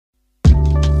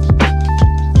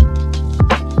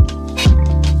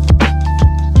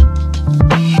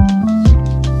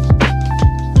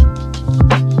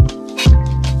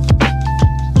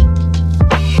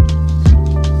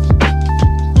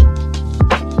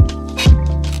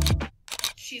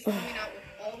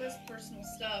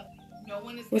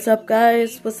What's up,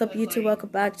 guys? What's up, YouTube? Welcome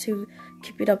back to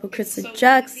Keep It Up with Kristen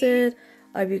Jackson.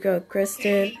 I'm your girl,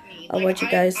 Kristen. I want you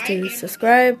guys to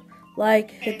subscribe,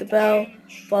 like, hit the bell,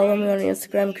 follow me on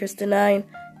Instagram, Kristen9,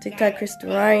 TikTok, Kristen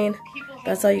Ryan.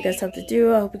 That's all you guys have to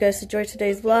do. I hope you guys enjoyed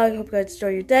today's vlog. I hope you guys enjoy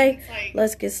your day.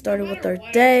 Let's get started with our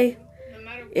day.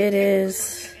 It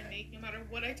is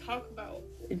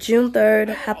June 3rd.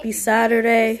 Happy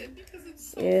Saturday.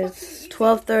 It's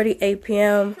 12:30, 8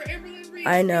 p.m.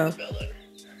 I know.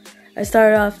 I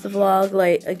started off the vlog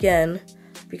late again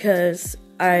because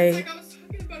I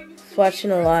was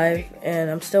watching a live, and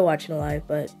I'm still watching a live,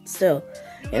 but still.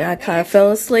 And I kind of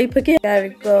fell asleep again. Gotta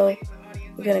go.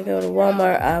 We're gonna go to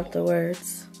Walmart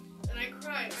afterwards.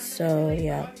 So,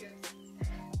 yeah.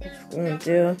 That's what we're gonna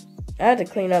do. I had to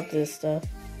clean up this stuff.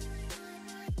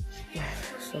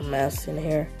 Some mess in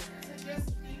here.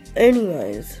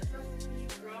 Anyways.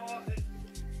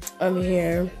 I'm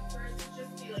here.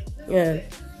 Yeah.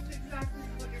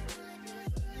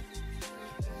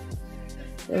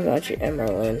 I got you,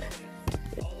 Emerald.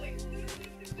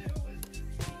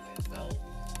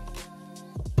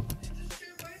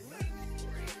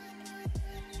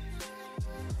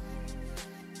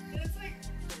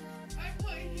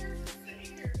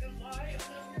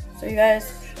 So you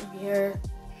guys, I'm here.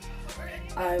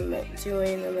 I'm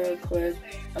doing another clip.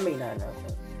 I mean, not another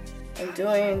clip. I'm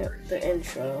doing the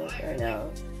intro right now.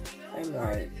 I'm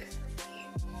like,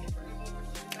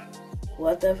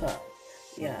 what the fuck?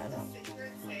 Yeah, I know.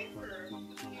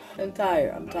 I'm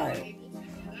tired. I'm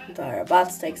about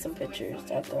to take some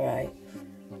pictures after I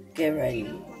get ready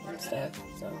and stuff.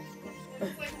 So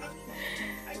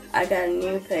I got a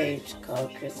new page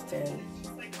called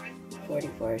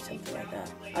Kristen44 or something like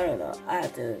that. I don't know. I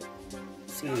have to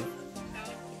see.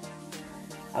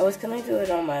 I was gonna do it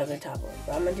on my other tablet,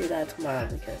 but I'm gonna do that tomorrow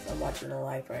because I'm watching a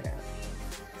live right now.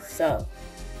 So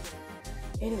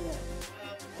anyway,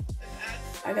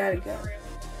 I gotta go.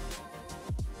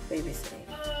 Babysitting.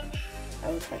 I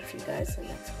will talk to you guys in the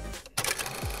next one.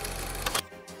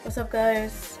 What's up,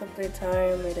 guys? Update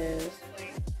time. It is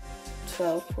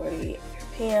 12:40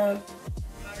 p.m.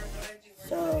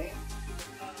 So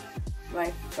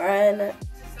my friend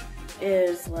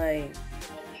is like,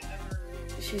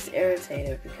 she's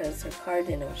irritated because her car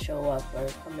didn't show up or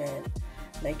come in, and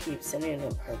they keep sending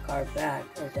her car back,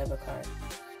 her debit card,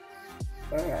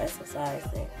 for her SSI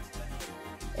thing.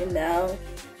 And now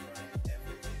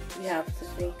we have to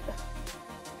think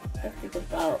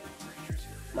about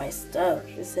my stuff.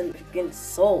 It's getting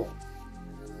sold,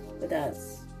 but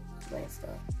that's my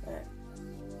stuff.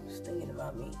 I'm just thinking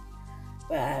about me,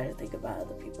 but I had to think about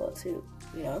other people too,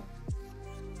 you know.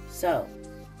 So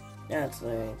that's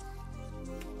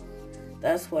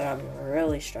what I'm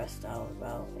really stressed out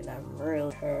about, and I'm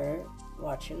really her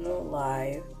watching the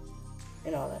live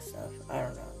and all that stuff. I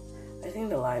don't know. I think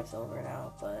the live's over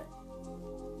now, but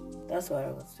that's what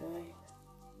I was doing.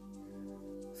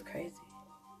 It's crazy.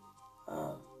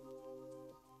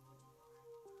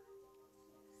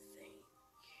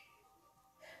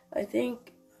 I think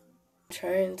I'm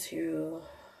trying to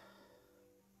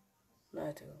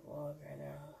not do a vlog right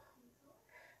now.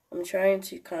 I'm trying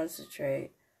to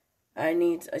concentrate. I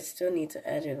still need to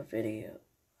edit a video.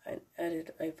 I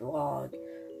edit a vlog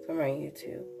for my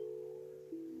YouTube.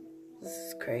 This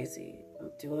is crazy.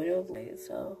 I'm doing it late,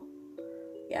 so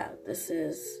yeah, this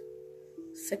is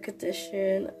sick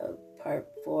edition of part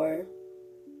 4.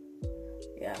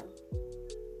 Yeah.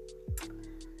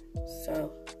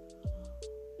 So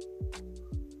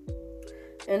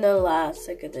in the last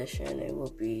sick edition, it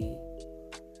will be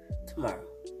tomorrow.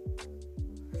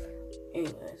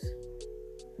 Anyways,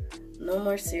 no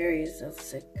more series of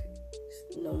sick.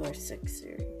 No more sick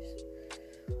series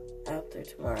after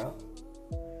tomorrow.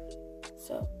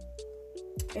 So,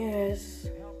 anyways,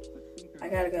 I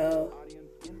gotta go.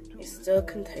 It's still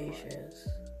contagious.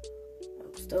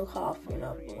 I'm still coughing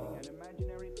up a lot.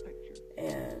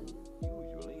 And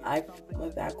my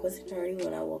back wasn't hurting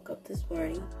when I woke up this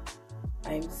morning.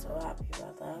 I'm so happy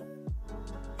about that.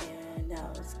 And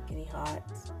now it's getting hot.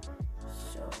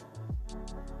 So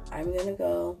I'm gonna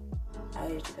go. I'll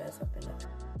hit you guys up in a.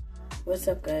 What's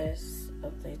up, guys?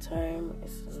 Update time.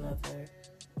 It's another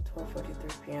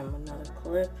 12:43 p.m. Another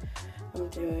clip I'm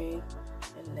doing,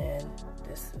 and then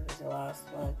this is the last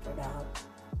one for now.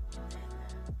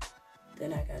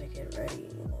 Then I gotta get ready,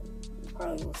 and then you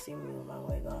probably will see me with my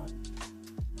wig on.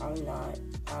 Probably not.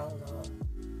 I don't know.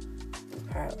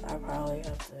 I probably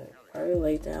have to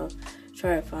lay down,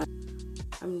 try to find.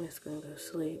 I'm just gonna go to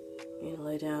sleep and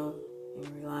lay down and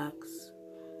relax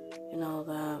and all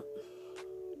that.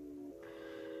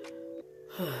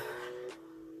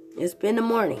 It's been the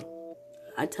morning.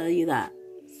 I tell you that.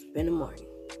 It's been a morning.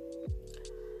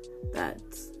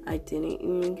 I didn't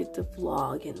even get to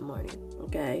vlog in the morning,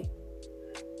 okay?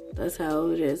 That's how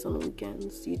it is on the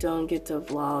weekends. You don't get to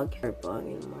vlog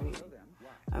in the morning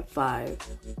at 5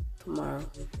 tomorrow.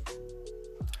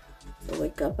 So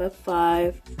wake up at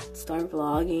 5, start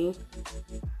vlogging,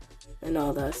 and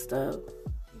all that stuff.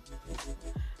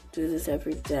 Do this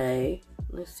every day.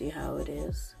 Let's see how it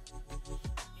is.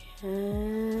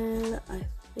 And I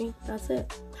think that's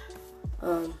it.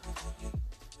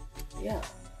 Yeah.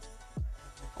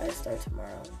 I start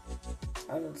tomorrow.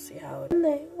 I don't see how it.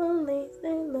 Only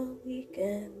in the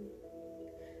weekend.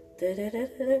 Tell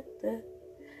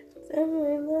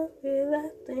me love you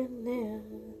laughing now.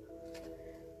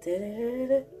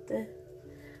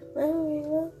 Let me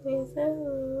love you so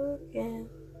again.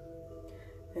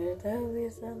 And tell me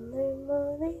Sunday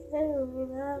morning, every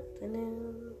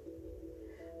afternoon.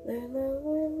 Then I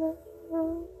will know.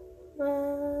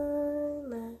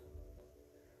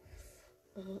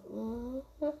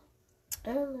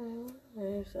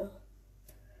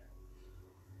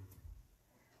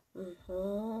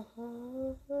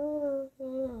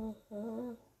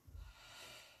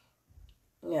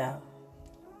 Yeah.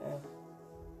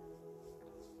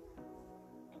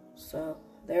 So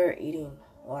they're eating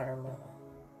watermelon.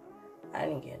 I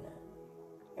didn't get none.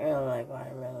 I don't like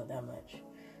watermelon that much.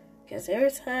 Because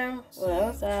every time when I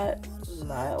was at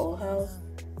my old house,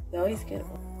 we always get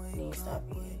one. And you stop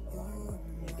eating the watermelon.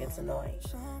 It gets annoying.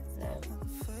 And,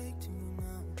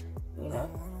 you know?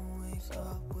 So,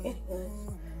 anyways,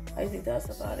 I think that's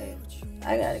about it.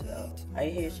 I gotta go. I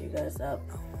hit you guys up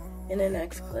in the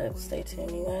next clip. Stay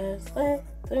tuned, you guys. Let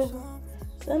through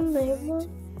Sunday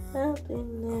morning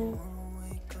happiness.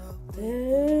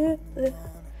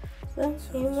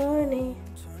 Sunday morning.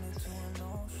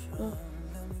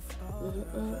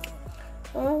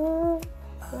 Oh,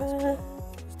 right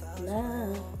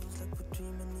now.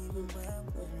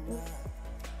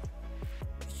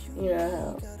 You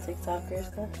know how TikTokers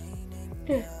go?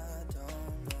 Yeah.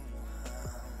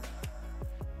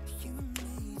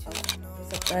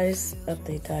 What's up, guys?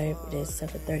 Update time. It is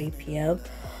 7:30 p.m.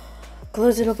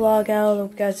 Closing the vlog out.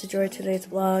 Hope you guys enjoyed today's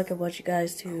vlog. I want you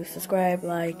guys to subscribe,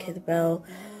 like, hit the bell.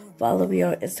 Follow me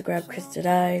on Instagram, Kristen,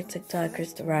 TikTok,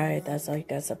 Kristen Ride. That's all you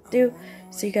guys have to do.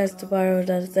 See you guys tomorrow,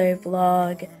 another day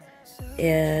vlog.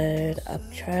 And I'm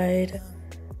trying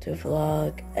to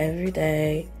vlog every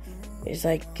day. It's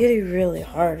like getting really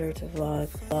harder to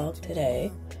vlog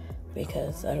today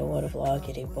because I don't want to vlog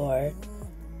anymore.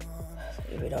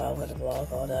 Even though I want to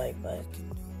vlog all night, but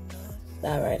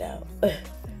not right now.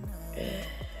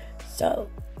 So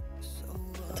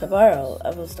tomorrow I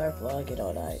will start vlogging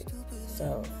all night.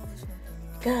 So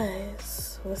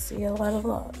guys, we'll see you on the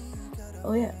vlog.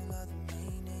 Oh yeah.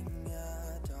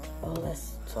 Oh,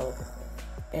 that's so good.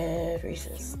 And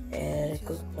Reese's and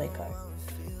Google Play Card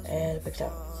and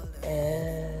McDonald's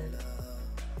and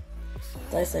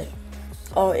that's it.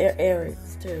 Oh,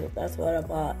 earrings too. That's what I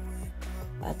bought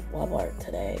at Walmart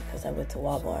today because I went to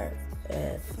Walmart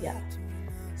and yeah.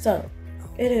 So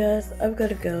anyways, I'm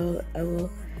gonna go. I will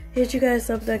hit you guys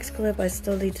up next clip. I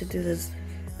still need to do this,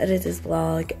 edit this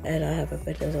vlog, and I haven't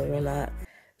been doing or not.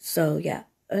 So yeah,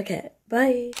 okay,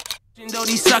 bye. Though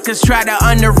these suckers try to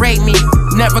underrate me,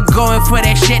 never going for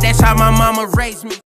that shit, that's how my mama raised me.